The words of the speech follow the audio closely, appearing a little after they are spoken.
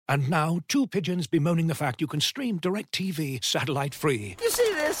And now, two pigeons bemoaning the fact you can stream DirecTV satellite-free. You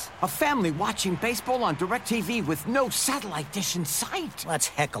see this? A family watching baseball on DirecTV with no satellite dish in sight. Let's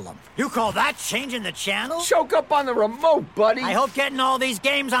heckle them. You call that changing the channel? Choke up on the remote, buddy. I hope getting all these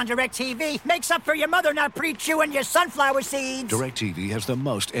games on DirecTV makes up for your mother not pre-chewing your sunflower seeds. DirecTV has the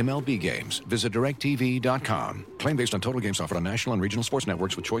most MLB games. Visit DirecTV.com. Claim based on total games offered on national and regional sports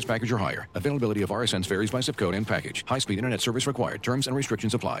networks with choice package or higher. Availability of RSNs varies by zip code and package. High-speed internet service required. Terms and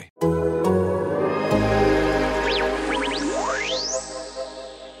restrictions apply.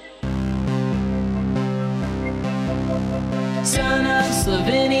 Son of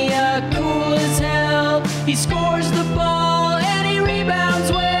Slovenia, cool as hell. He scores the ball and he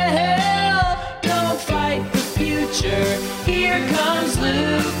rebounds well. Don't fight the future, here comes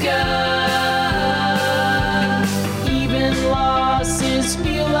Luka. Even losses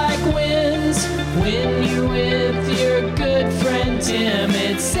feel like wins when you're with your good friend Tim.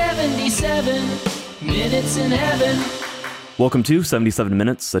 It's 77 minutes in heaven. Welcome to 77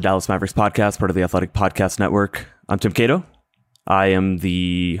 Minutes, a Dallas Mavericks podcast, part of the Athletic Podcast Network. I'm Tim Cato. I am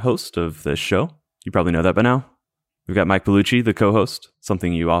the host of this show. You probably know that by now. We've got Mike Bellucci, the co-host,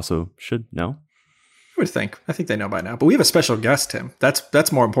 something you also should know. I think they know by now. But we have a special guest, Tim.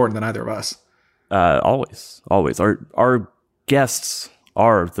 That's more important than either of us. Always. Our guests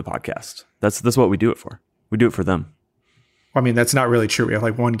are the podcast. That's what we do it for. We do it for them. I mean, that's not really true. We have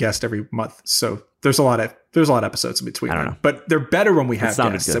like one guest every month, so there's a lot of episodes in between. I don't know, but they're better when we have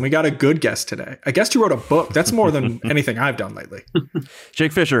guests, and we got a good guest today. A guest who wrote a book. That's more than anything I've done lately.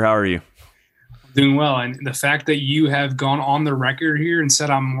 Jake Fisher, how are you? Doing well, and the fact that you have gone on the record here and said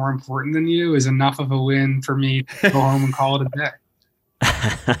I'm more important than you is enough of a win for me to go home and call it a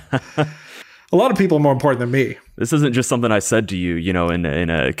day. A lot of people are more important than me. This isn't just something I said to you, in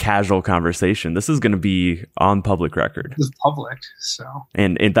a casual conversation. This is going to be on public record. It's public, so.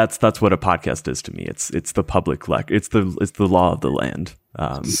 And that's what a podcast is to me. It's the public it's the law of the land.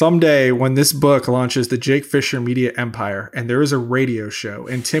 Someday when this book launches the Jake Fisher Media Empire and there is a radio show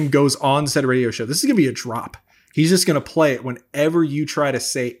and Tim goes on said radio show, this is going to be a drop. He's just going to play it whenever you try to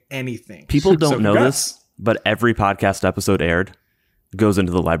say anything. People don't know this, but every podcast episode aired goes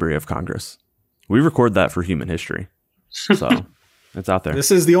into the Library of Congress. We record that for human history. So it's out there. This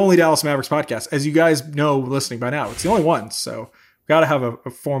is the only Dallas Mavericks podcast. As you guys know, listening by now, it's the only one. So we've got to have a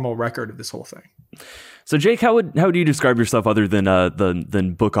formal record of this whole thing. So Jake, how do you describe yourself other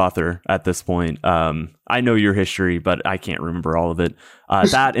than book author at this point? I know your history, but I can't remember all of it.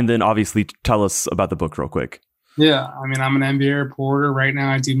 That, and then obviously tell us about the book real quick. Yeah, I mean, I'm an NBA reporter. Right now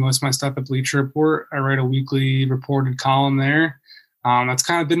I do most of my stuff at Bleacher Report. I write a weekly reported column there. That's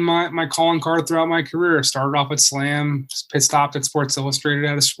kind of been my calling card throughout my career. I started off at Slam, pit stopped at Sports Illustrated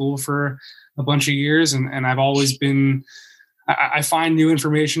out of school for a bunch of years. And I've always been, I find new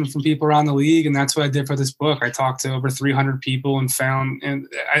information from people around the league. And that's what I did for this book. I talked to over 300 people and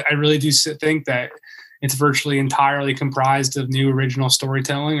I really do think that it's virtually entirely comprised of new original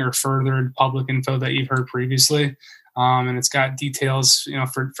storytelling or furthered public info that you've heard previously. And it's got details,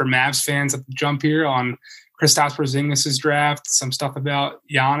 for Mavs fans at the jump here on Kristaps Porzingis' draft, some stuff about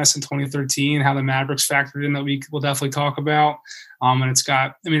Giannis in 2013, how the Mavericks factored in that we will definitely talk about. And it's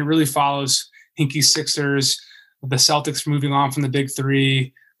got, it really follows Hinkie Sixers, the Celtics moving on from the big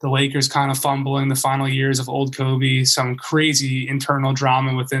three, the Lakers kind of fumbling the final years of old Kobe, some crazy internal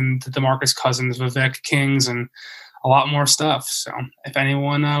drama within the DeMarcus Cousins, Vivek Kings, and a lot more stuff. So if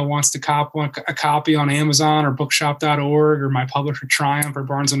anyone wants to cop a copy on Amazon or bookshop.org or my publisher Triumph or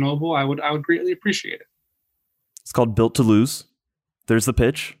Barnes & Noble, I would greatly appreciate it. It's called Built to Lose. There's the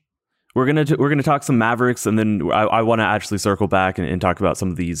pitch. We're gonna talk some Mavericks, and then I want to actually circle back and talk about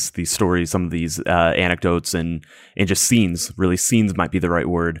some of these stories, some of these anecdotes, and just scenes. Really, scenes might be the right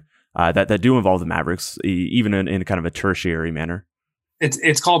word that do involve the Mavericks, even in kind of a tertiary manner.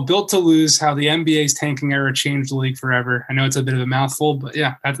 It's called Built to Lose: How the NBA's Tanking Era Changed the League Forever. I know it's a bit of a mouthful, but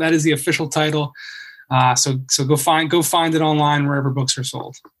yeah, that is the official title. So go find it online wherever books are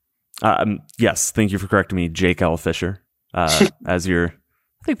sold. Yes, thank you for correcting me, Jake L. Fisher, as your.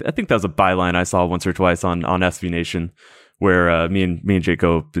 I think that was a byline I saw once or twice on SB Nation, where me and Jake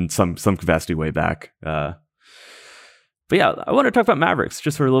go in some capacity way back. But yeah, I want to talk about Mavericks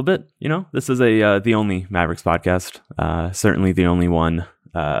just for a little bit. This is the only Mavericks podcast, certainly the only one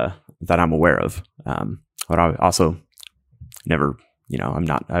that I'm aware of. But I also never.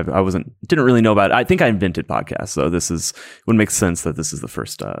 Didn't really know about it. I think I invented podcasts, so would make sense that this is the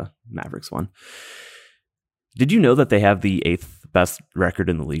first Mavericks one. Did you know that they have the 8th best record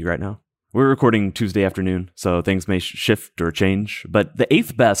in the league right now? We're recording Tuesday afternoon, so things may shift or change, but the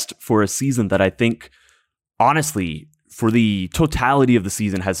 8th best for a season that I think, honestly, for the totality of the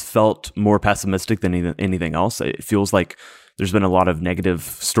season, has felt more pessimistic than anything else. It feels like there's been a lot of negative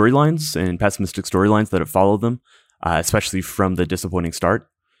storylines and pessimistic storylines that have followed them, especially from the disappointing start.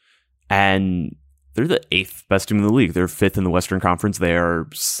 And they're the 8th best team in the league. They're 5th in the Western Conference. They are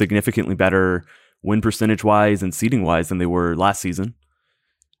significantly better win percentage wise and seeding wise than they were last season.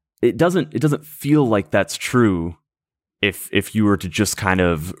 It doesn't feel like that's true if you were to just kind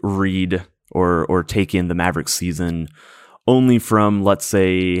of read or take in the Mavericks season only from, let's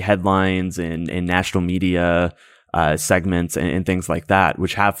say, headlines and national media segments and things like that,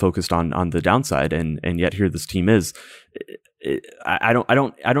 which have focused on the downside, and yet here this team is. I don't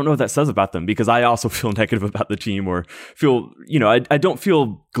know what that says about them, because I also feel negative about the team, or feel, I don't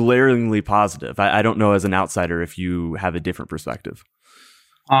feel glaringly positive. I don't know as an outsider if you have a different perspective.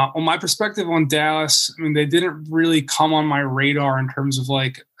 Well, my perspective on Dallas, I mean, they didn't really come on my radar in terms of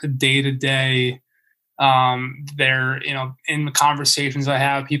like a day-to-day. They're, in the conversations I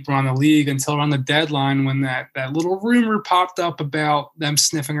have people around the league until around the deadline, when that little rumor popped up about them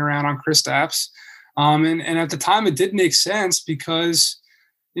sniffing around on Kristaps. And at the time it did make sense because,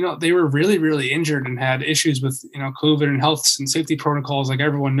 they were really, really injured and had issues with, COVID and health and safety protocols like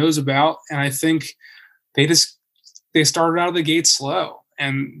everyone knows about. And I think they started out of the gate slow.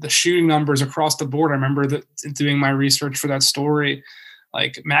 And the shooting numbers across the board, I remember doing my research for that story,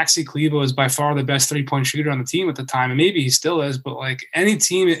 like Maxi Kleber is by far the best 3-point shooter on the team at the time. And maybe he still is, but like any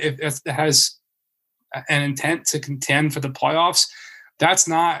team, if it has an intent to contend for the playoffs, that's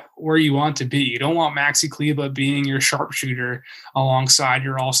not where you want to be. You don't want Maxi Kleber being your sharpshooter alongside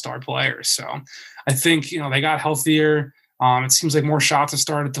your all-star players. So I think, they got healthier. It seems like more shots have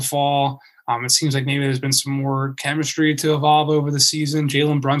started to fall. It seems like maybe there's been some more chemistry to evolve over the season.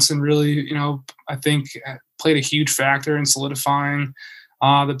 Jalen Brunson really, I think played a huge factor in solidifying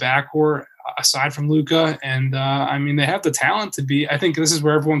the backcourt aside from Luka. And they have the talent to be, I think this is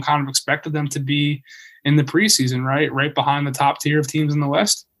where everyone kind of expected them to be in the preseason, right behind the top tier of teams in the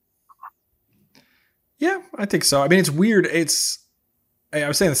West. Yeah, I think so. I mean, it's weird. I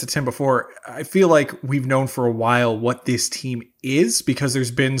was saying this to Tim before. I feel like we've known for a while what this team is because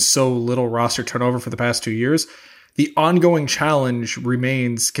there's been so little roster turnover for the past 2 years. The ongoing challenge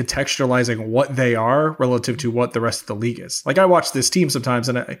remains contextualizing what they are relative to what the rest of the league is. Like, I watch this team sometimes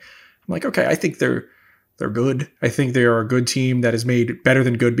and I'm like, okay, I think they're good. I think they are a good team that is made better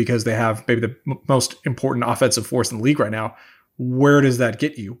than good because they have maybe the most important offensive force in the league right now. Where does that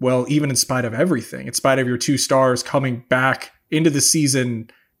get you? Well, even in spite of everything, in spite of your 2 stars coming back into the season,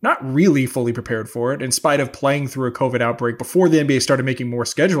 not really fully prepared for it, in spite of playing through a COVID outbreak before the NBA started making more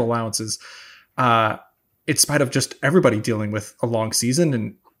schedule allowances, in spite of just everybody dealing with a long season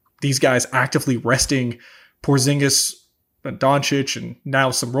and these guys actively resting Porzingis and Doncic and now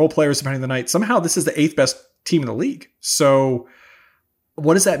some role players depending on the night, somehow this is the 8th best team in the league. So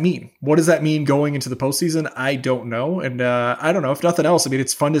what does that mean? What does that mean going into the postseason? I don't know. And I don't know. If nothing else, I mean,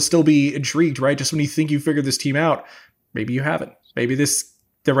 it's fun to still be intrigued, right? Just when you think you figured this team out, maybe you haven't. Maybe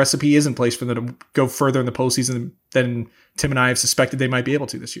the recipe is in place for them to go further in the postseason than Tim and I have suspected they might be able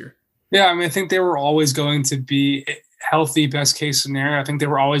to this year. Yeah, I mean, I think they were always going to be healthy, best case scenario. I think they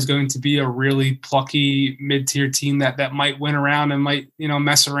were always going to be a really plucky mid-tier team that might win around and might,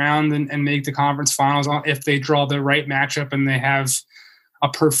 mess around and make the conference finals if they draw the right matchup and they have a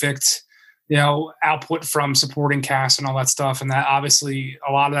perfect, output from supporting cast and all that stuff. And that obviously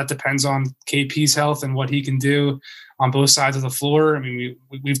a lot of that depends on KP's health and what he can do on both sides of the floor. I mean,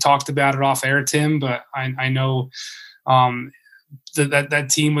 we've talked about it off air, Tim, but I know that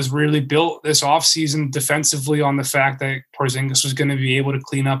team was really built this offseason defensively on the fact that Porzingis was going to be able to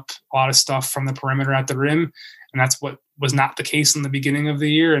clean up a lot of stuff from the perimeter at the rim. And that's what was not the case in the beginning of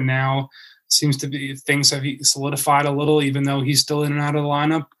the year. And now seems to be things have solidified a little, even though he's still in and out of the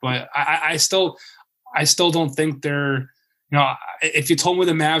lineup. But I still don't think they're, if you told me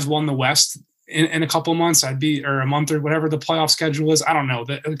the Mavs won the West in a couple of months, or a month or whatever the playoff schedule is, I don't know.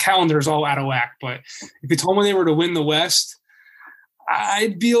 The calendar is all out of whack. But if you told me they were to win the West,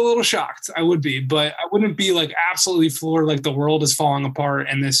 I'd be a little shocked. I would be, but I wouldn't be like absolutely floored, like the world is falling apart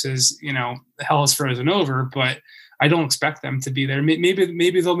and this is, hell is frozen over. But I don't expect them to be there.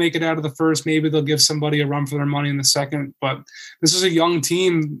 Maybe they'll make it out of the first. Maybe they'll give somebody a run for their money in the second. But this is a young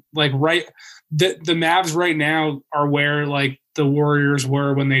team. Like the Mavs right now are where like the Warriors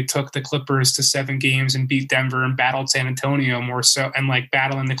were when they took the Clippers to 7 games and beat Denver and battled San Antonio more so, and like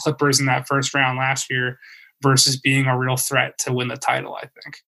battling the Clippers in that first round last year versus being a real threat to win the title, I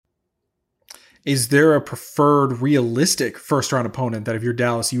think. Is there a preferred realistic first round opponent that if you're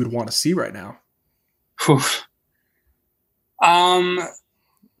Dallas, you would want to see right now?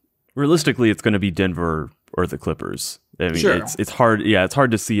 Realistically, it's going to be Denver or the Clippers. I mean, Sure. it's hard. Yeah, it's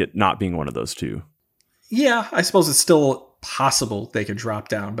hard to see it not being one of those two. Yeah, I suppose it's still possible they could drop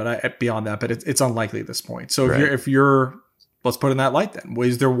down, but beyond that, but it's unlikely at this point. So Right. if you're, let's put it in that light then.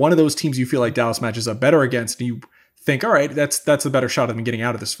 Is there one of those teams you feel like Dallas matches up better against, and you think, all right, that's a better shot of them getting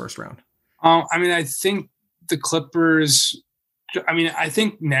out of this first round? I mean, I think the Clippers. I mean, I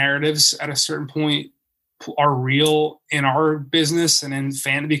think narratives at a certain point are real in our business and in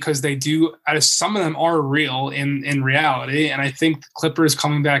fan, because they do. Some of them are real in reality, and I think the Clippers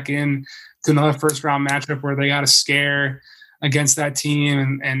coming back in to another first round matchup where they got a scare against that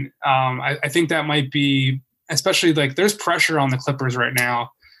team, and I think that might be, especially like there's pressure on the Clippers right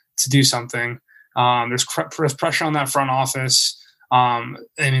now to do something. There's pressure on that front office. I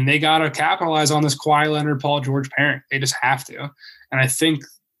mean, they got to capitalize on this Kawhi Leonard, Paul George pairing. They just have to. And I think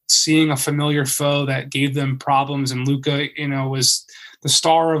seeing a familiar foe that gave them problems, and Luka, was the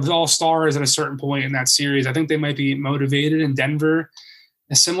star of all stars at a certain point in that series, I think they might be motivated. In Denver,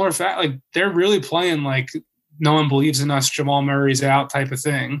 a similar fact, like they're really playing like no one believes in us, Jamal Murray's out type of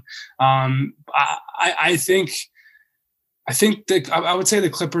thing. I think that I would say the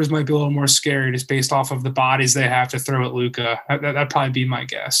Clippers might be a little more scary just based off of the bodies they have to throw at Luka. That'd probably be my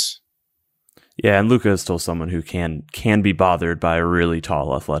guess. Yeah, and Luka is still someone who can be bothered by a really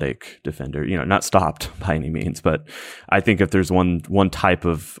tall, athletic defender. Not stopped by any means, but I think if there's one type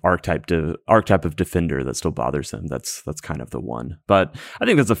of archetype of defender that still bothers him, that's kind of the one. But I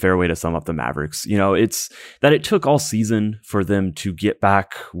think that's a fair way to sum up the Mavericks. It's that it took all season for them to get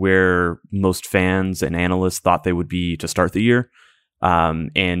back where most fans and analysts thought they would be to start the year.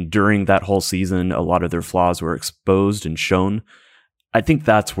 And during that whole season, a lot of their flaws were exposed and shown. I think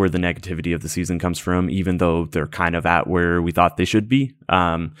that's where the negativity of the season comes from, even though they're kind of at where we thought they should be.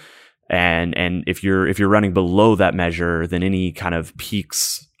 And if you're running below that measure, then any kind of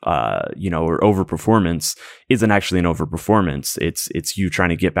peaks, or overperformance isn't actually an overperformance. It's you trying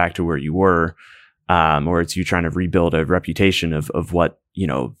to get back to where you were, or it's you trying to rebuild a reputation of what,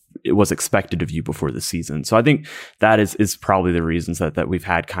 it was expected of you before the season. So I think that is probably the reasons that we've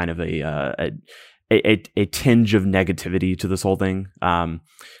had kind of a tinge of negativity to this whole thing. And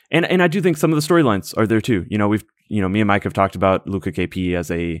I do think some of the storylines are there too. Me and Mike have talked about Luka KP as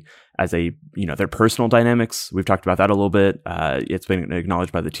a their personal dynamics. We've talked about that a little bit. It's been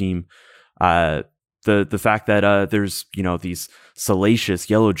acknowledged by the team. The fact that there's these salacious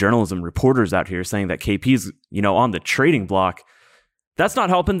yellow journalism reporters out here saying that KP's on the trading block. That's not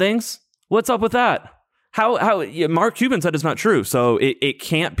helping things. What's up with that? How Mark Cuban said it's not true, so it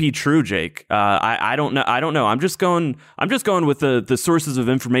can't be true, Jake. I don't know. I'm just going with the sources of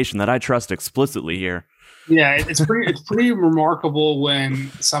information that I trust explicitly here. Yeah, it's pretty remarkable when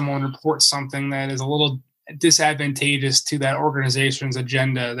someone reports something that is a little disadvantageous to that organization's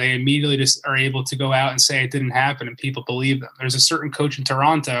agenda. They immediately just are able to go out and say it didn't happen, and people believe them. There's a certain coach in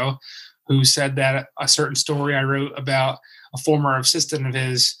Toronto who said that a certain story I wrote about a former assistant of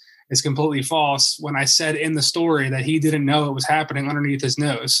his is completely false when I said in the story that he didn't know it was happening underneath his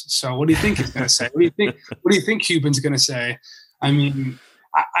nose. So what do you think he's going to say? What do you think Cuban's going to say? I mean,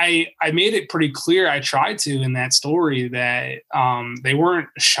 I made it pretty clear. I tried to in that story that they weren't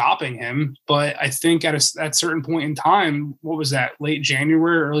shopping him, but I think at a certain point in time, what was that, late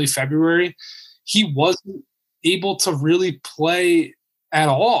January, early February, he wasn't able to really play at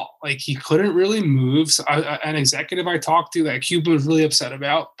all. Like he couldn't really move. So an executive I talked to that Cuban was really upset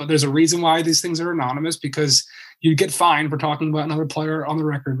about, but there's a reason why these things are anonymous, because you get fined for talking about another player on the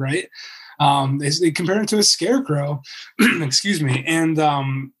record, right? They compared him to a scarecrow, excuse me. And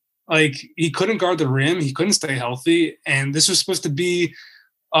like he couldn't guard the rim. He couldn't stay healthy. And this was supposed to be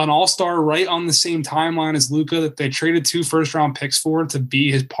an all-star right on the same timeline as Luka that they traded 2 first-round picks for to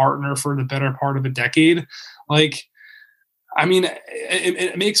be his partner for the better part of a decade. Like, I mean,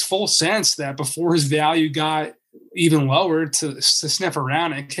 it makes full sense that before his value got even lower to sniff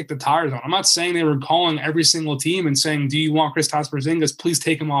around and kick the tires on. I'm not saying they were calling every single team and saying, do you want Kristaps Porzingis? Please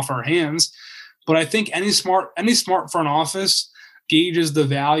take him off our hands. But I think any smart front office gauges the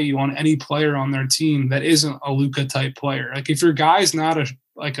value on any player on their team that isn't a Luka type player. Like if your guy's not a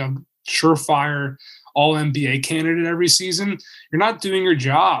surefire all-NBA candidate every season, you're not doing your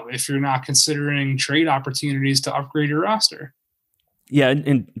job if you're not considering trade opportunities to upgrade your roster. Yeah,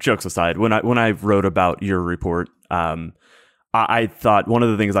 and jokes aside, when I wrote about your report, I thought one of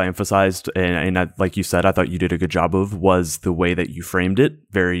the things I emphasized, and I, like you said, I thought you did a good job of, was the way that you framed it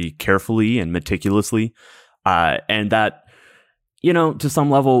very carefully and meticulously. And that, to some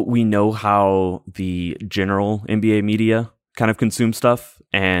level, we know how the general NBA media kind of consume stuff.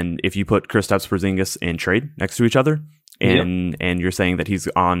 And if you put Kristaps Porzingis and trade next to each other, and you're saying that he's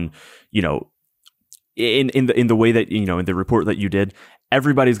on, in the way that, in the report that you did,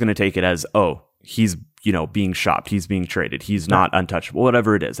 everybody's going to take it as, oh, he's, being shopped, he's being traded, he's not untouchable,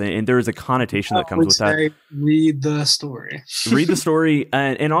 whatever it is. And there is a connotation that comes with that. Read the story. Read the story.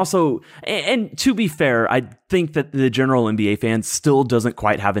 And also, and to be fair, I think that the general NBA fan still doesn't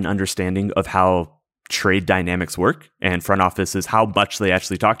quite have an understanding of how trade dynamics work and front offices, how much they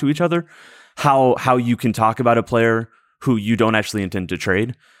actually talk to each other, how you can talk about a player who you don't actually intend to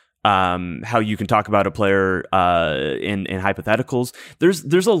trade. How you can talk about a player in hypotheticals.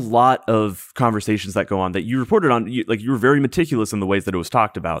 There's a lot of conversations that go on that you reported on. You were very meticulous in the ways that it was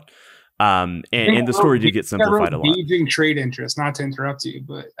talked about. And the story did get simplified a lot. Gauging trade interest, not to interrupt you,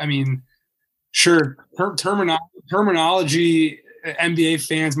 but I mean, sure, terminology, NBA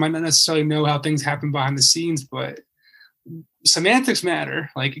fans might not necessarily know how things happen behind the scenes, but semantics matter.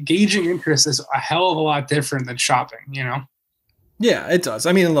 Like, gauging interest is a hell of a lot different than shopping, Yeah, it does.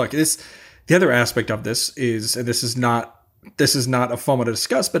 I mean, look, the other aspect of this is, and this is not a fun one to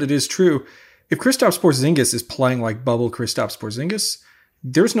discuss, but it is true. If Kristaps Porzingis is playing like bubble Kristaps Porzingis,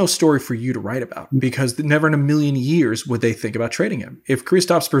 there's no story for you to write about, because never in a million years would they think about trading him. If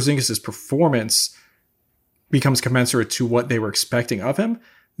Kristaps Porzingis' performance becomes commensurate to what they were expecting of him,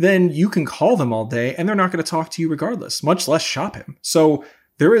 then you can call them all day and they're not going to talk to you regardless, much less shop him. So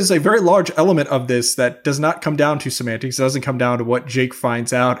there is a very large element of this that does not come down to semantics. It doesn't come down to what Jake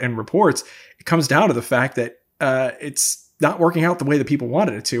finds out and reports. It comes down to the fact that it's not working out the way that people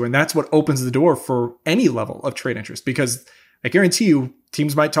wanted it to. And that's what opens the door for any level of trade interest, because I guarantee you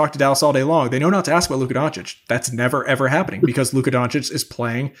teams might talk to Dallas all day long. They know not to ask about Luka Doncic. That's never, ever happening, because Luka Doncic is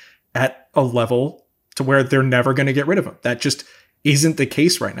playing at a level to where they're never going to get rid of him. That just isn't the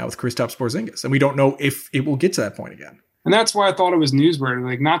case right now with Kristaps Porzingis. And we don't know if it will get to that point again. And that's why I thought it was newsworthy,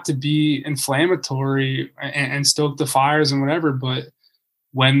 like, not to be inflammatory and stoke the fires and whatever, but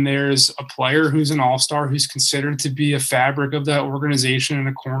when there's a player who's an all-star, who's considered to be a fabric of that organization and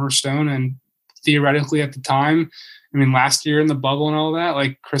a cornerstone, and theoretically at the time, I mean, last year in the bubble and all that,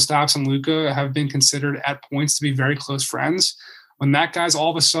 like, Kristaps and Luka have been considered at points to be very close friends. When that guy's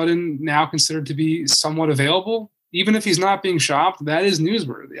all of a sudden now considered to be somewhat available, even if he's not being shopped, that is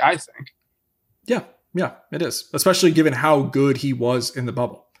newsworthy, I think. Yeah, it is, especially given how good he was in the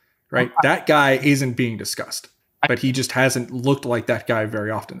bubble, right? That guy isn't being discussed, but he just hasn't looked like that guy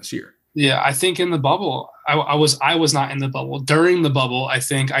very often this year. Yeah, I think in the bubble, I was not in the bubble. During the bubble, I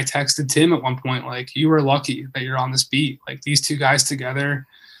think I texted Tim at one point, like, you are lucky that you're on this beat. Like, these two guys together,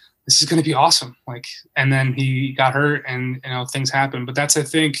 this is going to be awesome. Like, and then he got hurt and, things happen. But that's, I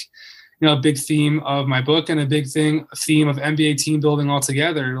think, a big theme of my book, and a big theme of NBA team building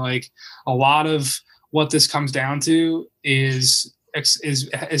altogether. Like, a lot of what this comes down to is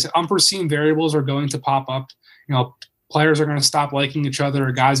unforeseen variables are going to pop up. Players are going to stop liking each other,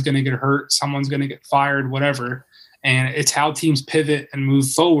 a guy's going to get hurt, someone's going to get fired, whatever. And it's how teams pivot and move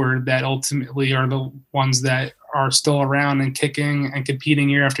forward that ultimately are the ones that are still around and kicking and competing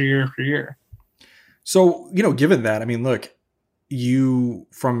year after year after year. So, given that, I mean, look, you,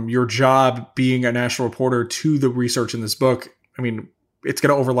 from your job being a national reporter to the research in this book, I mean, it's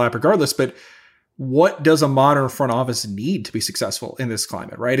going to overlap regardless, but what does a modern front office need to be successful in this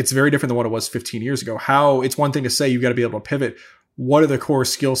climate, right? It's very different than what it was 15 years ago. It's one thing to say you've got to be able to pivot. What are the core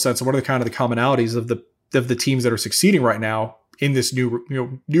skill sets? And what are the kind of the commonalities of the teams that are succeeding right now in this new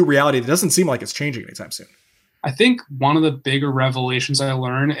reality that doesn't seem like it's changing anytime soon? I think one of the bigger revelations I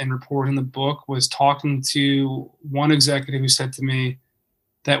learned in reporting the book was talking to one executive who said to me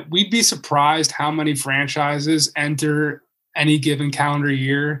that we'd be surprised how many franchises enter any given calendar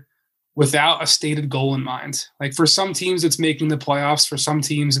year without a stated goal in mind. Like, for some teams, it's making the playoffs. For some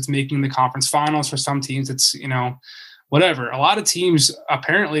teams, it's making the conference finals. For some teams, it's, whatever. A lot of teams,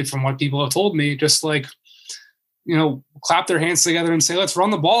 apparently, from what people have told me, just like, clap their hands together and say, let's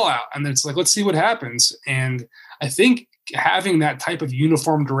run the ball out. And it's like, let's see what happens. And I think having that type of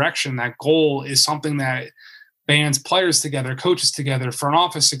uniform direction, that goal, is something that bands players together, coaches together, front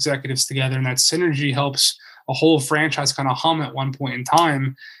office executives together, and that synergy helps a whole franchise kind of hum at one point in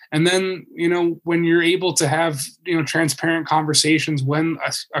time. And then, when you're able to have, transparent conversations when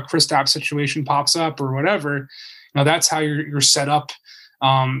a Kristaps situation pops up or whatever, that's how you're set up.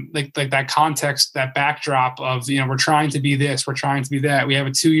 Like that context, that backdrop of, we're trying to be this, we're trying to be that. We have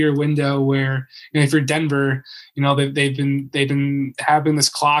a 2-year window where, if you're Denver, they've been having this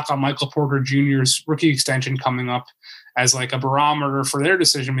clock on Michael Porter Jr.'s rookie extension coming up as like a barometer for their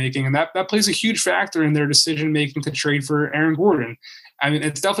decision making, and that plays a huge factor in their decision making to trade for Aaron Gordon. I mean,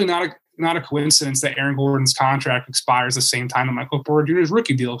 it's definitely not a coincidence that Aaron Gordon's contract expires the same time that Michael Porter Jr.'s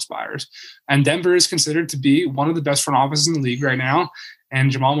rookie deal expires. And Denver is considered to be one of the best front offices in the league right now.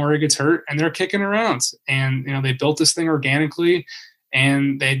 and Jamal Murray gets hurt, and they're kicking around. And, they built this thing organically,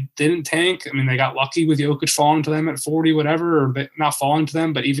 and they didn't tank. I mean, they got lucky with Jokic falling to them at 40, whatever, or not falling to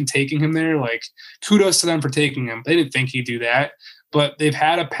them, but even taking him there, like, kudos to them for taking him. They didn't think he'd do that, but they've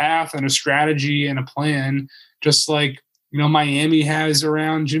had a path and a strategy and a plan, just like, Miami has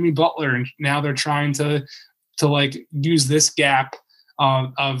around Jimmy Butler. And now they're trying to like use this gap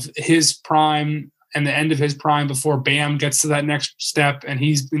of his prime and the end of his prime before Bam gets to that next step and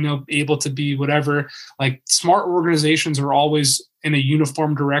he's able to be whatever. Like, smart organizations are always in a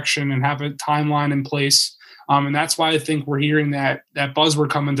uniform direction and have a timeline in place. And that's why I think we're hearing that buzzword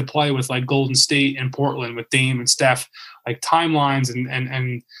come into play with like Golden State and Portland with Dame and Steph, like timelines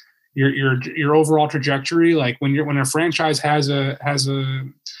and your overall trajectory. Like when a franchise has a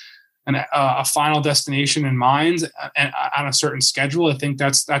final destination in mind and on a certain schedule, I think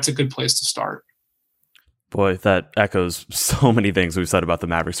that's a good place to start. Boy, that echoes so many things we've said about the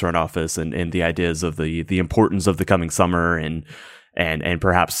Mavericks front office and the ideas of the importance of the coming summer and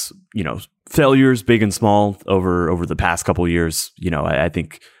perhaps, failures big and small over the past couple of years. I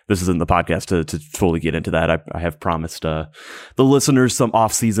think this isn't the podcast to fully get into that. I have promised the listeners some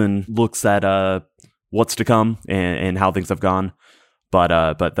off-season looks at what's to come and how things have gone. But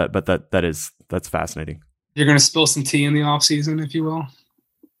that's fascinating. You're going to spill some tea in the off-season, if you will.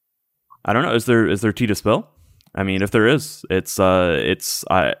 I don't know. Is there tea to spill? I mean, if there is, I'm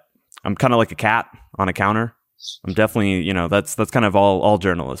kind of like a cat on a counter. I'm definitely, that's kind of all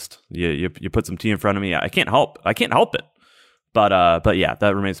journalist. You put some tea in front of me. I can't help it. But yeah,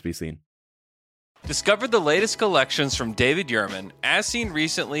 that remains to be seen. Discover the latest collections from David Yurman, as seen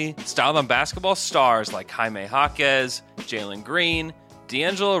recently, styled on basketball stars like Jaime Jaquez, Jalen Green,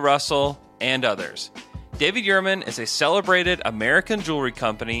 D'Angelo Russell, and others. David Yurman is a celebrated American jewelry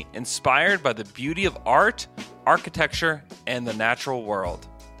company inspired by the beauty of art, architecture, and the natural world.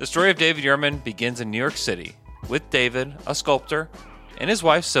 The story of David Yurman begins in New York City, with David, a sculptor, and his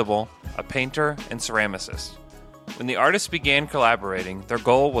wife Sybil, a painter and ceramicist. When the artists began collaborating, their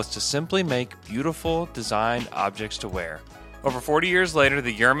goal was to simply make beautiful, designed objects to wear. Over 40 years later,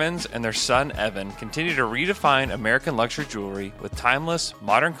 the Yurmans and their son Evan continue to redefine American luxury jewelry with timeless,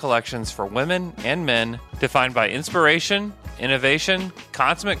 modern collections for women and men defined by inspiration, innovation,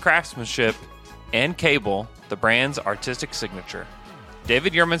 consummate craftsmanship, and Cable, the brand's artistic signature.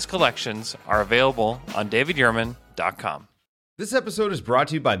 David Yurman's collections are available on davidyurman.com. This episode is brought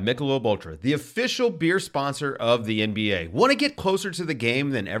to you by Michelob Ultra, the official beer sponsor of the NBA. Want to get closer to the game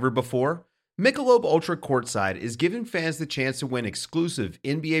than ever before? Michelob Ultra Courtside is giving fans the chance to win exclusive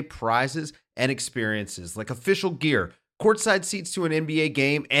NBA prizes and experiences like official gear, courtside seats to an NBA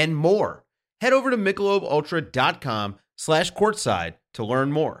game, and more. Head over to MichelobUltra.com/courtside to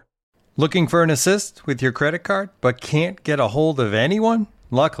learn more. Looking for an assist with your credit card but can't get a hold of anyone?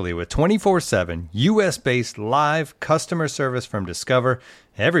 Luckily, with 24/7 U.S.-based live customer service from Discover,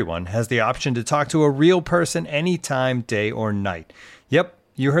 everyone has the option to talk to a real person anytime, day or night. Yep,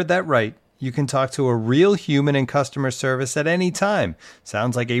 you heard that right. You can talk to a real human in customer service at any time.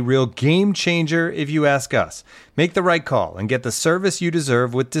 Sounds like a real game changer if you ask us. Make the right call and get the service you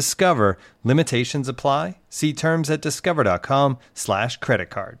deserve with Discover. Limitations apply. See terms at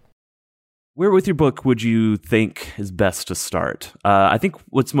discover.com/creditcard. Where with your book would you think is best to start? I think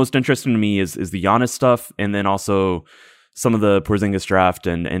what's most interesting to me is the Giannis stuff, and then also some of the Porzingis draft,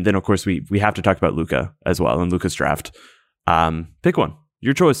 and then of course we have to talk about Luka as well and Luka's draft. Pick one.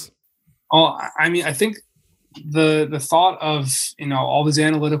 Your choice. Oh, I mean, I think the thought of all these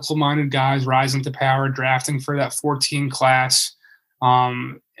analytical minded guys rising to power, drafting for that 14 class,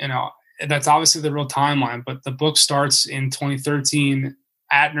 that's obviously the real timeline. But the book starts in 2013.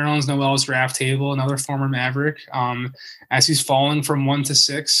 At Nerlens Noel's draft table, another former Maverick, as he's falling from 1 to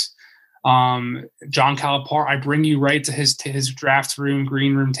 6. John Calipari, I bring you right to his draft room,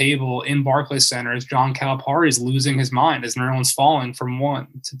 green room table in Barclays Center as John Calipari is losing his mind as Nerlens falling from 1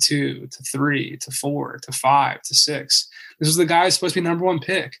 to 2 to 3 to 4 to 5 to 6. This was the guy who's supposed to be number one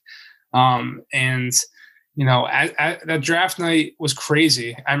pick. That draft night was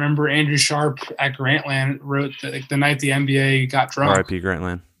crazy. I remember Andrew Sharp at Grantland wrote the night the NBA got drunk. R.I.P.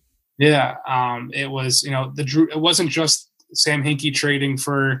 Grantland. Yeah. It was, it wasn't just Sam Hinkie trading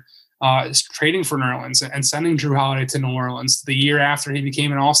for Nerlens and sending Drew Holiday to New Orleans the year after he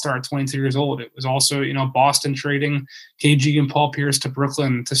became an All-Star at 22 years old. It was also, Boston trading KG and Paul Pierce to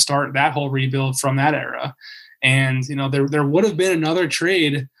Brooklyn to start that whole rebuild from that era. And, there would have been another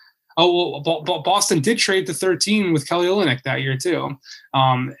trade. Oh, well, Boston did trade to 13 with Kelly Olynyk that year too.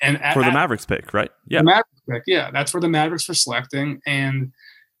 For the Mavericks pick, right? Yeah. The Mavericks pick, yeah. That's where the Mavericks were selecting. And,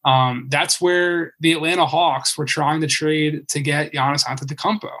 That's where the Atlanta Hawks were trying to trade to get Giannis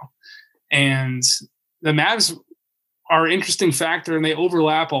Antetokounmpo. And the Mavs are an interesting factor, and they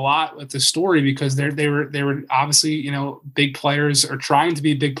overlap a lot with the story because they were obviously, big players, or trying to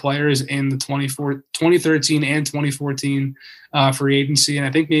be big players in the 2013 and 2014 free agency, and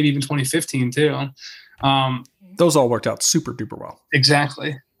I think maybe even 2015 too. Those all worked out super duper well.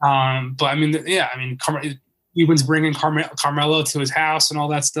 Exactly. But he was bringing Carmelo to his house and all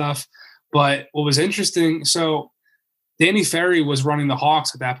that stuff. But what was interesting, so Danny Ferry was running the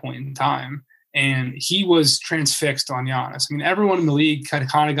Hawks at that point in time, and he was transfixed on Giannis. I mean, everyone in the league had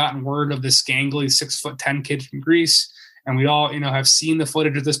kind of gotten word of this gangly 6'10" kid from Greece. And we all, have seen the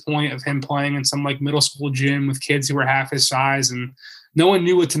footage at this point of him playing in some like middle school gym with kids who were half his size. And no one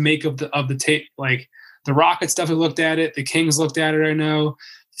knew what to make of the tape. Like the Rockets definitely looked at it. The Kings looked at it. I know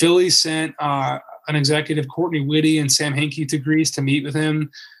Philly sent an executive, Courtney Whitty and Sam Hinkie, to Greece to meet with him.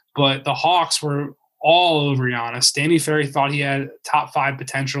 But the Hawks were all over Giannis. Danny Ferry thought he had top 5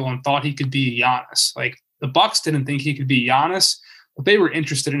 potential and thought he could be Giannis. Like the Bucks didn't think he could be Giannis, but they were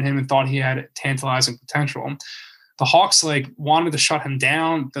interested in him and thought he had tantalizing potential. The Hawks wanted to shut him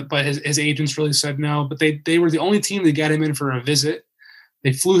down, but his agents really said no. But they were the only team to get him in for a visit.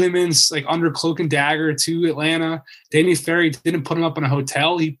 They flew him in under cloak and dagger to Atlanta. Danny Ferry didn't put him up in a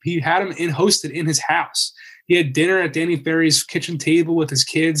hotel. He had him hosted in his house. He had dinner at Danny Ferry's kitchen table with his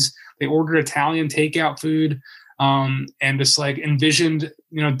kids. They ordered Italian takeout food, and just envisioned,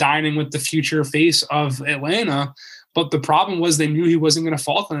 dining with the future face of Atlanta. But the problem was they knew he wasn't going to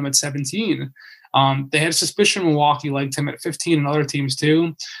fall to them at 17. They had a suspicion Milwaukee liked him at 15 and other teams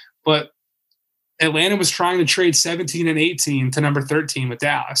too. But Atlanta was trying to trade 17 and 18 to number 13 with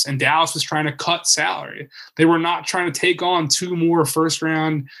Dallas, and Dallas was trying to cut salary. They were not trying to take on 2 more first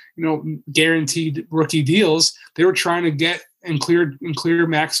round, guaranteed rookie deals. They were trying to get and clear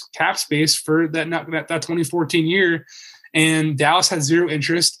max cap space for that 2014 year. And Dallas had zero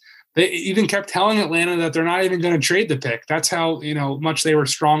interest. They even kept telling Atlanta that they're not even going to trade the pick. That's how, much they were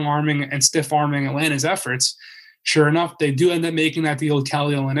strong arming and stiff arming Atlanta's efforts. Sure enough, they do end up making that deal with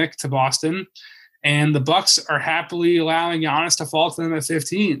Kelly Olynyk to Boston. And the Bucks are happily allowing Giannis to fall to them at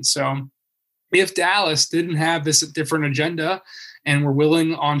 15. So if Dallas didn't have this different agenda and were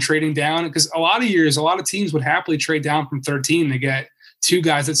willing on trading down, because a lot of teams would happily trade down from 13 to get 2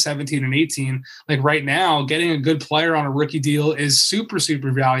 guys at 17 and 18. Like right now, getting a good player on a rookie deal is super,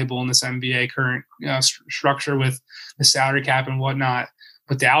 super valuable in this NBA current structure with the salary cap and whatnot.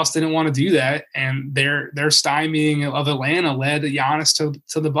 But Dallas didn't want to do that, and their stymieing of Atlanta led Giannis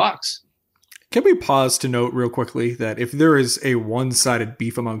to the Bucks. Can we pause to note real quickly that if there is a one-sided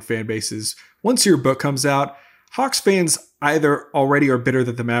beef among fan bases, once your book comes out, Hawks fans either already are bitter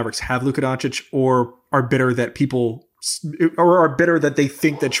that the Mavericks have Luka Doncic, or are bitter that they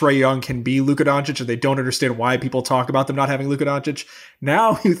think that Trae Young can be Luka Doncic, or they don't understand why people talk about them not having Luka Doncic.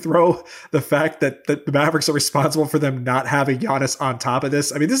 Now you throw the fact that the Mavericks are responsible for them not having Giannis on top of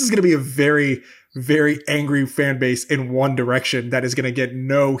this. I mean, this is going to be a very, very angry fan base in one direction that is going to get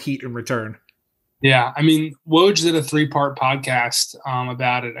no heat in return. Yeah, I mean, Woj did a 3-part podcast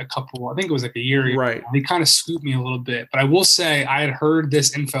about it I think it was a year ago. Right. He kind of scooped me a little bit, but I will say I had heard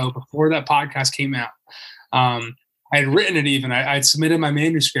this info before that podcast came out. I had written it even. I had submitted my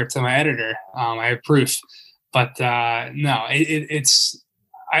manuscript to my editor. I have proof. But no, it's...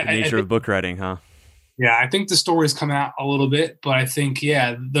 The nature of book writing, huh? Yeah, I think the story's come out a little bit, but I think,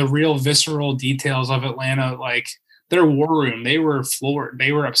 the real visceral details of Atlanta, their war room, they were floored.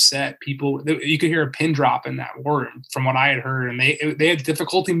 They were upset. You could hear a pin drop in that war room from what I had heard. And they had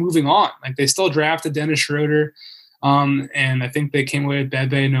difficulty moving on. They still drafted Dennis Schroeder. And I think they came away with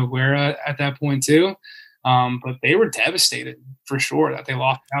Bebe Nogueira at that point too. But they were devastated for sure that they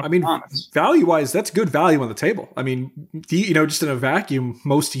lost out. I mean, value-wise, that's good value on the table. I mean, just in a vacuum,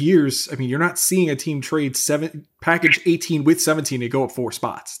 most years, you're not seeing a team trade package 18 with 17 to go up 4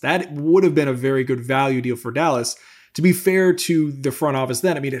 spots. That would have been a very good value deal for Dallas. To be fair to the front office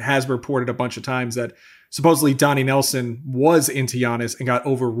then, it has been reported a bunch of times that supposedly Donnie Nelson was into Giannis and got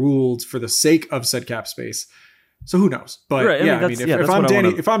overruled for the sake of said cap space. So who knows? But right.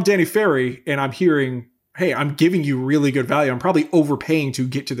 If I'm Danny Ferry and I'm hearing, hey, I'm giving you really good value, I'm probably overpaying to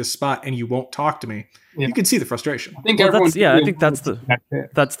get to this spot and you won't talk to me. Yeah. You can see the frustration. I think that's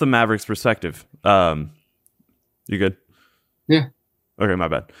the Mavericks perspective. You good? Yeah. Okay, my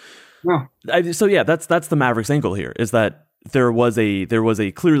bad. No. That's the Mavericks angle here, is that there was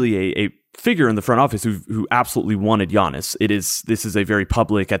clearly a figure in the front office who absolutely wanted Giannis. This is a very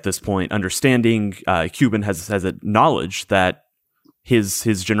public at this point understanding. Cuban has acknowledged that his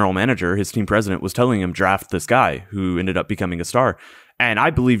general manager, his team president, was telling him draft this guy who ended up becoming a star. And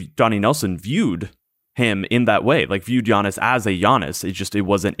I believe Donnie Nelson viewed him in that way, like viewed Giannis as a Giannis. It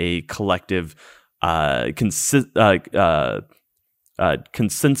wasn't a collective consensus.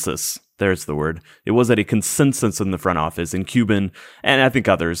 There's the word. It wasn't a consensus in the front office. And Cuban, and I think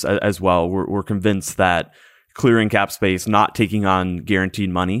others as well, were convinced that clearing cap space, not taking on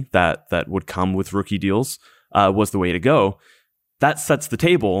guaranteed money that would come with rookie deals, was the way to go. That sets the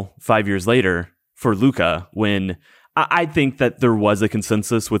table 5 years later for Luka, when I think that there was a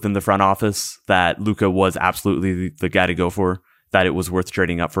consensus within the front office that Luka was absolutely the guy to go for, that it was worth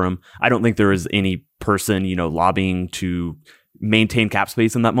trading up for him. I don't think there was any person, lobbying to maintain cap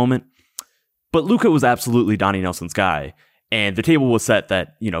space in that moment. But Luka was absolutely Donnie Nelson's guy. And the table was set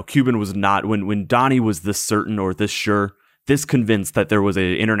that, Cuban was not, when Donnie was this certain or this sure, this convinced that there was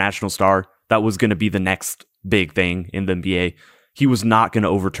an international star that was going to be the next big thing in the NBA, he was not going to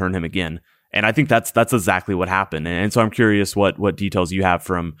overturn him again. And I think that's exactly what happened. And so I'm curious what details you have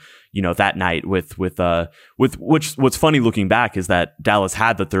from, that night with which, what's funny looking back is that Dallas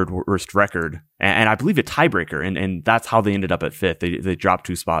had the third worst record and I believe a tiebreaker. And that's how they ended up at fifth. They dropped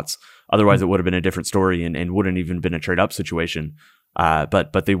 2 spots. Otherwise it would have been a different story and wouldn't even been a trade up situation.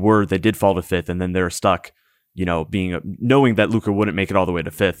 But they did fall to fifth, and then they're stuck, knowing that Luka wouldn't make it all the way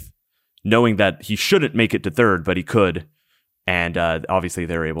to fifth, knowing that he shouldn't make it to third, but he could. And obviously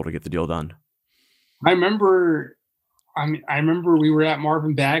they were able to get the deal done. I remember we were at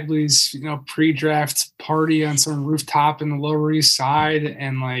Marvin Bagley's, pre-draft party on some rooftop in the Lower East Side,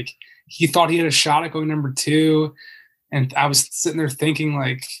 and like he thought he had a shot at going number 2, and I was sitting there thinking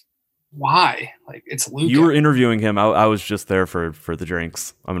like, why? Like, it's Luka. You were interviewing him. I was just there for the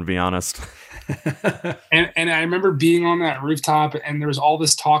drinks. I'm gonna be honest. and I remember being on that rooftop, and there was all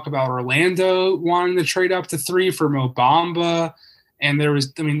this talk about Orlando wanting to trade up to 3 for Mo Bamba, and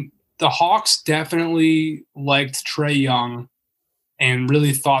the Hawks definitely liked Trae Young and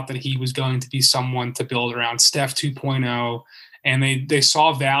really thought that he was going to be someone to build around, Steph 2.0, and they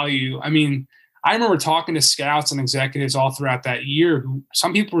saw value. I remember talking to scouts and executives all throughout that year who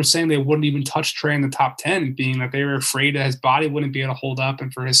some people were saying they wouldn't even touch Trae in the top 10, being that they were afraid that his body wouldn't be able to hold up,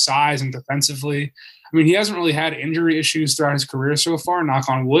 and for his size and defensively. He hasn't really had injury issues throughout his career so far, knock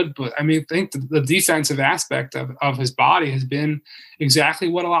on wood, but I think the defensive aspect of his body has been exactly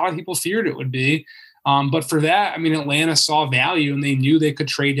what a lot of people feared it would be. But for that, Atlanta saw value and they knew they could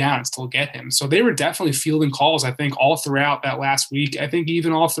trade down and still get him. So they were definitely fielding calls, I think, all throughout that last week. I think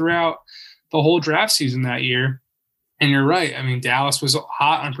even all throughout the whole draft season that year. And you're right. Dallas was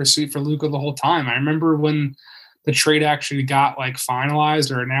hot on pursuit for Luka the whole time. I remember when the trade actually got like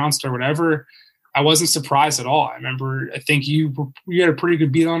finalized or announced or whatever, I wasn't surprised at all. I think you had a pretty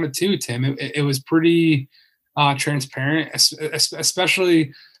good beat on it too, Tim. It was pretty transparent,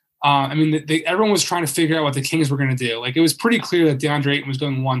 especially, everyone was trying to figure out what the Kings were going to do. Like, it was pretty clear that DeAndre Ayton was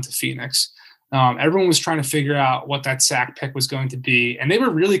going 1 to Phoenix. Everyone was trying to figure out what that sack pick was going to be. And they were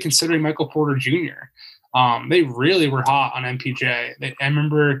really considering Michael Porter Jr. They really were hot on MPJ. I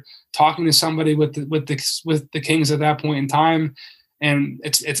remember talking to somebody with the Kings at that point in time. And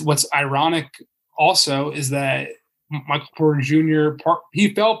it's what's ironic also is that Michael Porter Jr.,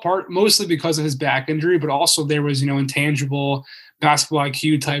 he fell mostly because of his back injury, but also there was, intangible basketball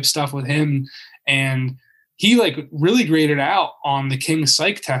IQ type stuff with him. And he really graded out on the Kings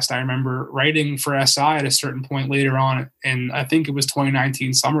psych test. I remember writing for SI at a certain point later on, and I think it was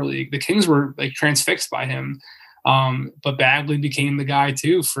 2019 Summer League. The Kings were transfixed by him. But Bagley became the guy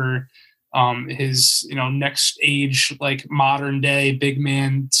too for his, next age, modern day big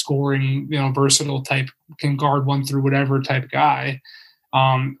man scoring, versatile type, can guard 1 through whatever type guy.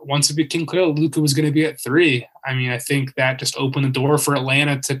 Once it became clear Luka was going to be at 3, I think that just opened the door for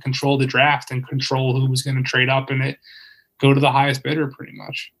Atlanta to control the draft and control who was going to trade up in it, go to the highest bidder pretty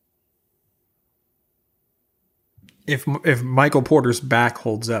much. If Michael Porter's back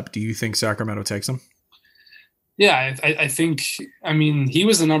holds up, do you think Sacramento takes him? Yeah, I think, he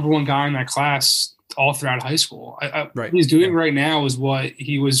was the number 1 guy in that class all throughout high school. Right. What he's doing right now is what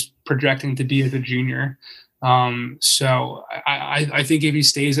he was projecting to be as a junior. So I think if he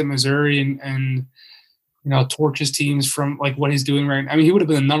stays at Missouri and torches teams from what he's doing right now, he would have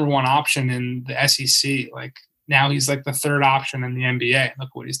been the number 1 option in the SEC. Now he's the 3rd option in the NBA.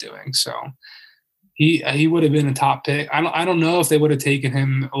 Look what he's doing. So he would have been a top pick. I don't know if they would have taken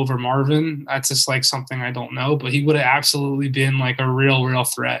him over Marvin. That's just something I don't know, but he would have absolutely been a real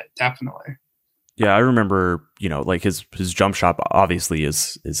threat. Definitely. Yeah. I remember, his jump shot obviously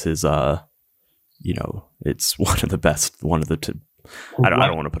is his, it's one of the best, I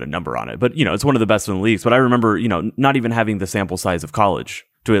don't want to put a number on it, but it's one of the best in the leagues. But I remember, not even having the sample size of college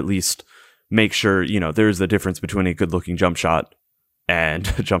to at least make sure, there's a difference between a good looking jump shot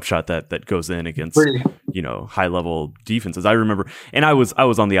and a jump shot that goes in against high level defenses. I remember, and I was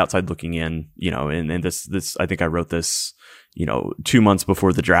on the outside looking in, and this I think I wrote this 2 months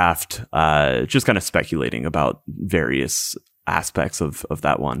before the draft, just kind of speculating about various aspects of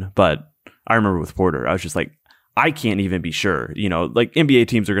that one. But I remember with Porter, I was just like, I can't even be sure. Like NBA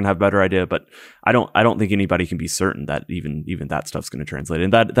teams are going to have a better idea, but I don't think anybody can be certain that even that stuff's going to translate.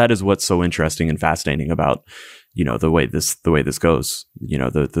 And that is what's so interesting and fascinating about the way this goes.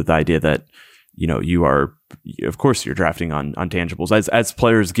 The idea that you are, of course, you're drafting on tangibles as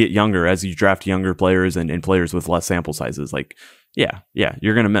players get younger, as you draft younger players and players with less sample sizes. Like, yeah,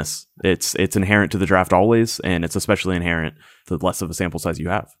 you're going to miss. It's inherent to the draft always, and it's especially inherent the less of a sample size you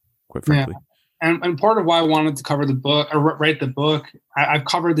have, quite frankly. Yeah. And part of why I wanted to cover the book or write the book, I've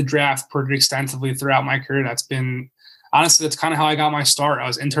covered the draft pretty extensively throughout my career. That's kind of how I got my start. I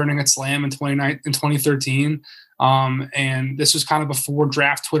was interning at Slam in 2013. And this was kind of before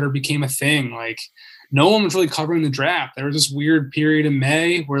draft Twitter became a thing. Like, no one was really covering the draft. There was this weird period in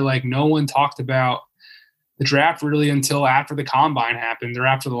May where like no one talked about the draft really until after the combine happened or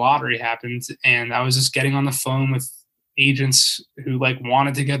after the lottery happened. And I was just getting on the phone with agents who like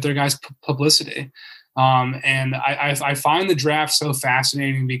wanted to get their guys publicity. And I find the draft so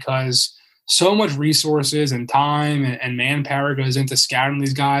fascinating because so much resources and time and manpower goes into scouting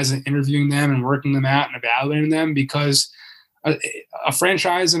these guys and interviewing them and working them out and evaluating them, because a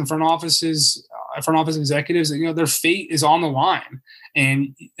franchise and front office executives, their fate is on the line.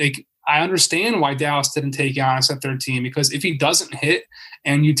 And like, I understand why Dallas didn't take Giannis at 13, because if he doesn't hit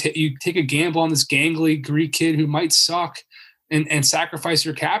and you take a gamble on this gangly Greek kid who might suck and sacrifice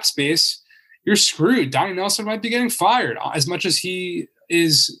your cap space, you're screwed. Donnie Nelson might be getting fired. As much as he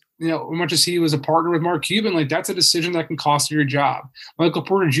is, as much as he was a partner with Mark Cuban, like that's a decision that can cost you your job. Michael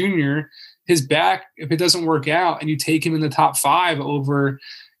Porter Jr., his back, if it doesn't work out and you take him in the top 5 over,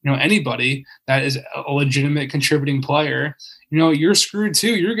 anybody that is a legitimate contributing player, you're screwed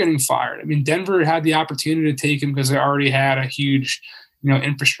too. You're getting fired. I mean, Denver had the opportunity to take him because they already had a huge,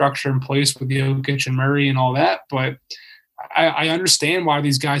 infrastructure in place with Jokic and Murray and all that. But I understand why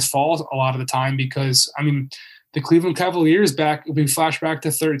these guys fall a lot of the time, because, I mean, the Cleveland Cavaliers we flash back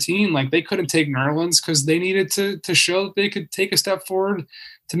to 13, like they couldn't take Nerlens because they needed to show that they could take a step forward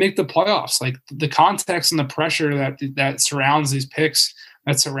to make the playoffs. Like the context and the pressure that surrounds these picks,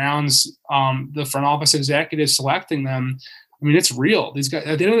 that surrounds the front office executives selecting them, I mean, it's real. These guys,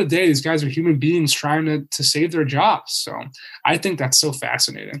 at the end of the day, these guys are human beings trying to save their jobs. So I think that's so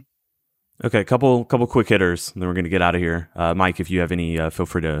fascinating. Okay, couple quick hitters, and then we're going to get out of here. Mike, if you have any, feel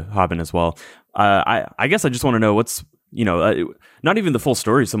free to hop in as well. I guess I just want to know what's, not even the full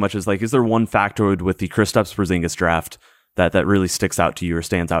story so much as like, is there one factoid with the Kristaps Porzingis draft that really sticks out to you or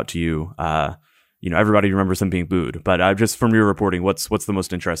stands out to you? Everybody remembers him being booed, but just from your reporting, what's the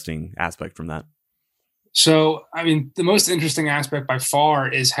most interesting aspect from that? So, I mean, the most interesting aspect by far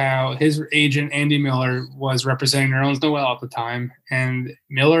is how his agent, Andy Miller, was representing Nerlens Noel at the time. And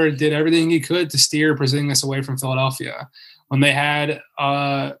Miller did everything he could to steer Porzingis away from Philadelphia. When they had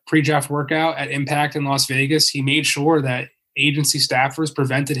a pre-draft workout at Impact in Las Vegas, he made sure that agency staffers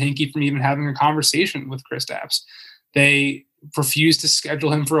prevented Hinkie from even having a conversation with Kristaps. They refused to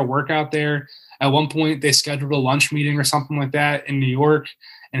schedule him for a workout there. At one point, they scheduled a lunch meeting or something like that in New York,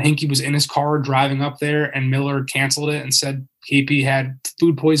 and Hinkie was in his car driving up there, and Miller canceled it and said KP had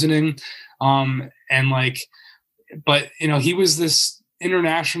food poisoning. But he was this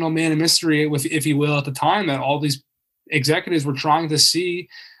international man of mystery, if you will, at the time that all these executives were trying to see.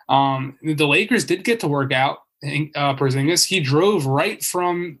 The Lakers did get to work out Porzingis. He drove right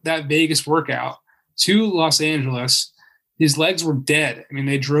from that Vegas workout to Los Angeles. His legs were dead. I mean,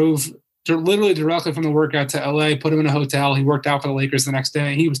 they drove literally directly from the workout to LA, put him in a hotel. He worked out for the Lakers the next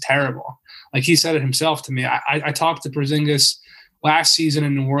day, and he was terrible. Like he said it himself to me. I talked to Porzingis last season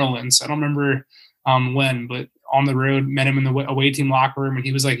in New Orleans. I don't remember when, but on the road, met him in the away team locker room, and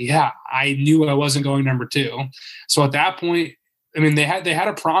he was like, yeah, I knew I wasn't going number 2. So at that point, I mean, they had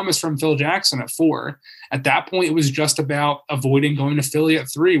a promise from Phil Jackson at 4. At that point, it was just about avoiding going to Philly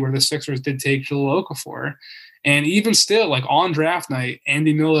at 3, where the Sixers did take Jahlil Okafor. And even still, like on draft night,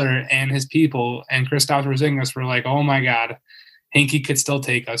 Andy Miller and his people and Kristaps Porzingis were like, oh my God, Hinkie could still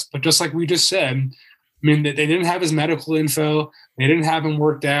take us. But just like we just said, I mean, they didn't have his medical info. They didn't have him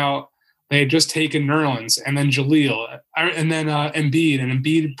worked out. They had just taken Nerlens and then Jahlil and then Embiid. And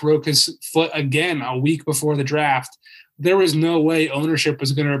Embiid broke his foot again a week before the draft. There was no way ownership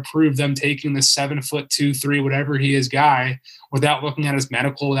was going to approve them taking the 7'2", 3, whatever he is guy without looking at his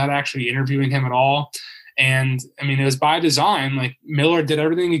medical, without actually interviewing him at all. And I mean, it was by design. Like Miller did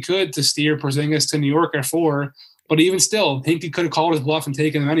everything he could to steer Porzingis to New York at 4, But even still, Hinkie could have called his bluff and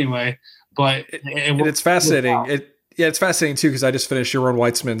taken him anyway. But it's fascinating. It's fascinating too, because I just finished Yaron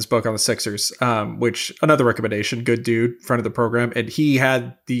Weitzman's book on the Sixers, which another recommendation, good dude, friend of the program. And he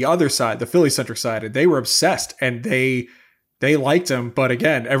had the other side, the Philly-centric side, and they were obsessed and they liked him. But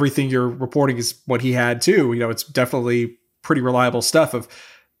again, everything you're reporting is what he had too. It's definitely pretty reliable stuff of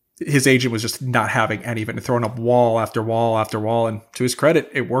his agent was just not having any of it and throwing up wall after wall after wall. And to his credit,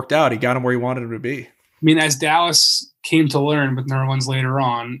 it worked out. He got him where he wanted him to be. I mean, as Dallas came to learn with Nerlens later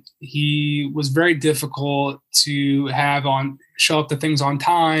on, he was very difficult to have show up to things on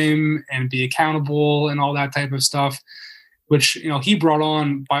time and be accountable and all that type of stuff, which, he brought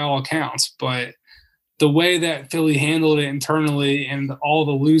on by all accounts. But the way that Philly handled it internally and all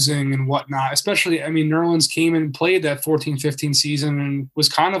the losing and whatnot, especially, Nerlens came and played that 14-15 season and was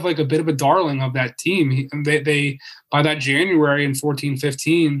kind of like a bit of a darling of that team. They by that January in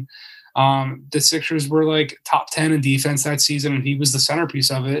 14-15, the Sixers were like top 10 in defense that season, and he was the centerpiece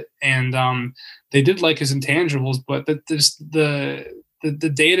of it. And they did like his intangibles, but the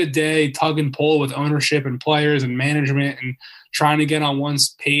day-to-day tug and pull with ownership and players and management and trying to get on one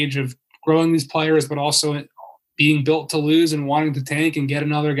page of growing these players, but also being built to lose and wanting to tank and get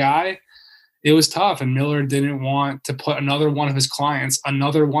another guy, it was tough. And Miller didn't want to put another one of his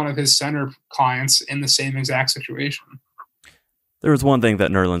center clients in the same exact situation. There was one thing that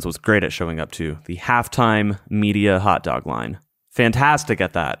Nerlens was great at showing up to, the halftime media hot dog line. Fantastic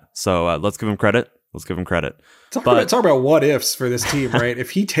at that. So let's give him credit. Talk about what ifs for this team, right? If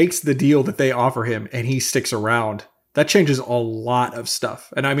he takes the deal that they offer him and he sticks around, that changes a lot of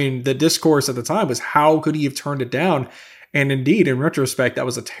stuff. And the discourse at the time was, how could he have turned it down? And indeed, in retrospect, that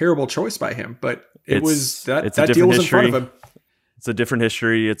was a terrible choice by him. But that deal was in front of him. It's a different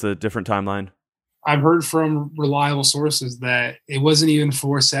history. It's a different timeline. I've heard from reliable sources that it wasn't even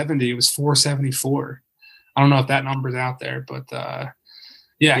 470; it was 474. I don't know if that number's out there, but I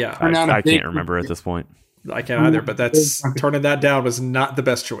can't remember at this point. I can't either, but turning that down was not the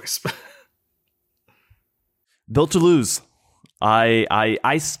best choice. Built to Lose.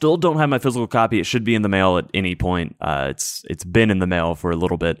 I still don't have my physical copy. It should be in the mail at any point. It's been in the mail for a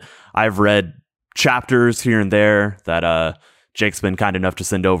little bit. I've read chapters here and there that Jake's been kind enough to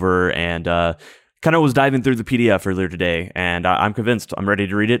send over, and kind of was diving through the PDF earlier today, and I'm convinced. I'm ready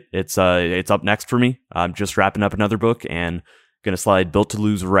to read it. It's up next for me. I'm just wrapping up another book and gonna slide Built to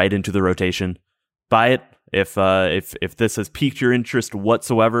Lose right into the rotation. Buy it if this has piqued your interest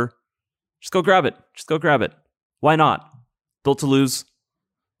whatsoever. Just go grab it. Why not? Built to Lose,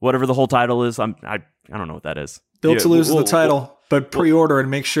 whatever the whole title is. I don't know what that is. Built to Lose is the title, but pre-order and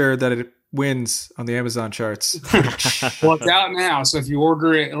make sure that it wins on the Amazon charts. Well, it's out now, so if you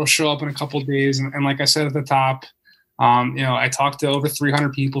order it, it'll show up in a couple of days. And like I said at the top, I talked to over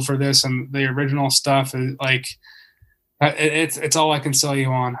 300 people for this, and the original stuff is like, it's all I can sell you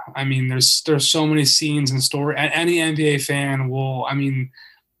on. There's so many scenes and story. Any NBA fan will.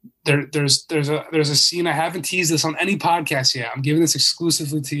 There's a scene. I haven't teased this on any podcast yet. I'm giving this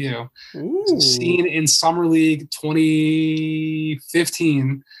exclusively to you. There's a scene in Summer League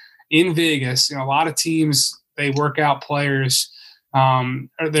 2015 in Vegas. A lot of teams, they work out players, or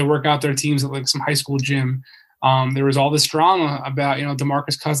they work out their teams at like some high school gym. There was all this drama about,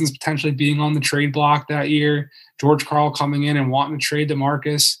 DeMarcus Cousins potentially being on the trade block that year, George Karl coming in and wanting to trade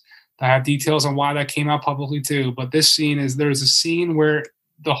DeMarcus. I have details on why that came out publicly too. But there's a scene where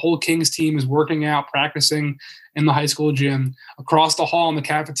the whole Kings team is working out, practicing in the high school gym. Across the hall in the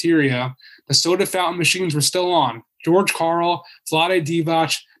cafeteria, the soda fountain machines were still on. George Karl, Vlade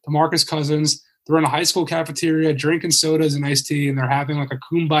Divac, DeMarcus Cousins, they're in a high school cafeteria drinking sodas and iced tea, and they're having like a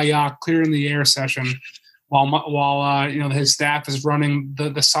kumbaya, clearing the air session while his staff is running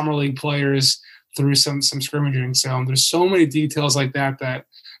the summer league players through some scrimmaging. So there's so many details like that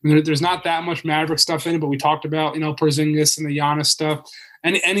there's not that much Maverick stuff in it, but we talked about Porzingis and the Giannis stuff.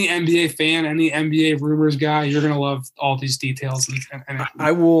 Any NBA fan, any NBA rumors guy, you're gonna love all these details. And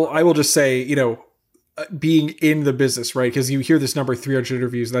I will just say, being in the business, right? Because you hear this number 300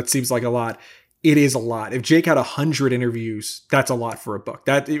 interviews, that seems like a lot. It is a lot. If Jake had 100 interviews, that's a lot for a book.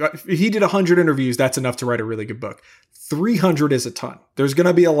 That if he did 100 interviews, that's enough to write a really good book. 300 is a ton. There's going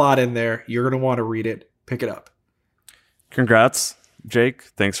to be a lot in there. You're going to want to read it. Pick it up. Congrats, Jake.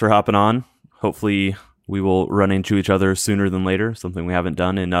 Thanks for hopping on. Hopefully we will run into each other sooner than later, something we haven't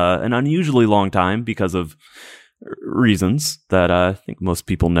done in an unusually long time because of reasons that I think most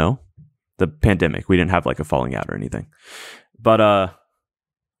people know. The pandemic. We didn't have like a falling out or anything. But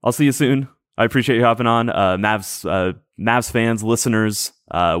I'll see you soon. I appreciate you hopping on. Mavs fans, listeners,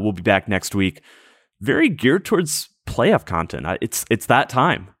 we'll be back next week. Very geared towards playoff content. It's that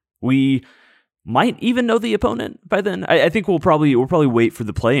time. We might even know the opponent by then. I think we'll probably wait for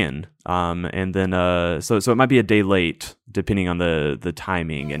the play-in, and then so it might be a day late depending on the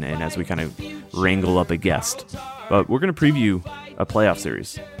timing and as we kind of wrangle up a guest. But we're gonna preview a playoff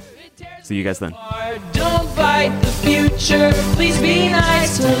series. See you guys then. Don't fight the future. Please be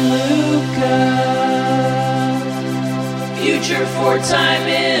nice to Luka. Future 4-time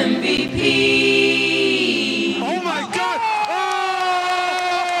MVP. Oh my God!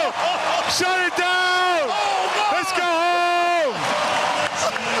 Oh! Shut it down! Let's go home!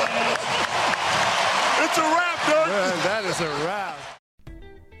 It's a wrap, dude. Man, that is a wrap.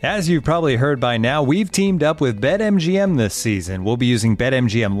 As you've probably heard by now, we've teamed up with BetMGM this season. We'll be using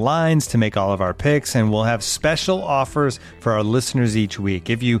BetMGM lines to make all of our picks, and we'll have special offers for our listeners each week.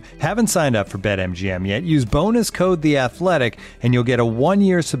 If you haven't signed up for BetMGM yet, use bonus code The Athletic, and you'll get a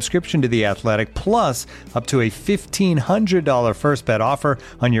 1-year subscription to The Athletic, plus up to a $1,500 first bet offer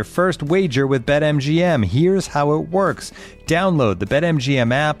on your first wager with BetMGM. Here's how it works. Download the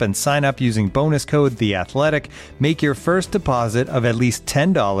BetMGM app and sign up using bonus code The Athletic. Make your first deposit of at least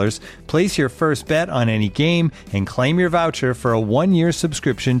 $10. Place your first bet on any game and claim your voucher for a 1-year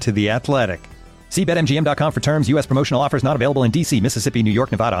subscription to The Athletic. See BetMGM.com for terms. U.S. promotional offers not available in D.C., Mississippi, New York,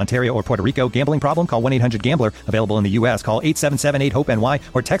 Nevada, Ontario, or Puerto Rico. Gambling problem? Call 1-800-GAMBLER. Available in the U.S. Call 877-8-HOPE-NY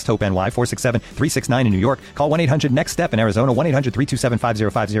or text HOPE-NY 467-369 in New York. Call 1-800-NEXT-STEP in Arizona.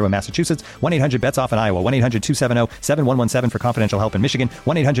 1-800-327-5050 in Massachusetts. 1-800-BETS-OFF in Iowa. 1-800-270-7117 for confidential help in Michigan.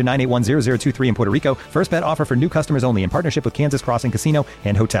 1-800-981-0023 in Puerto Rico. First bet offer for new customers only in partnership with Kansas Crossing Casino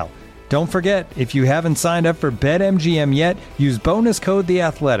and Hotel. Don't forget, if you haven't signed up for BetMGM yet, use bonus code The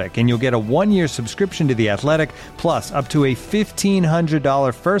Athletic, and you'll get a 1-year subscription to The Athletic, plus up to a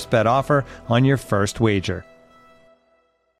 $1,500 first bet offer on your first wager.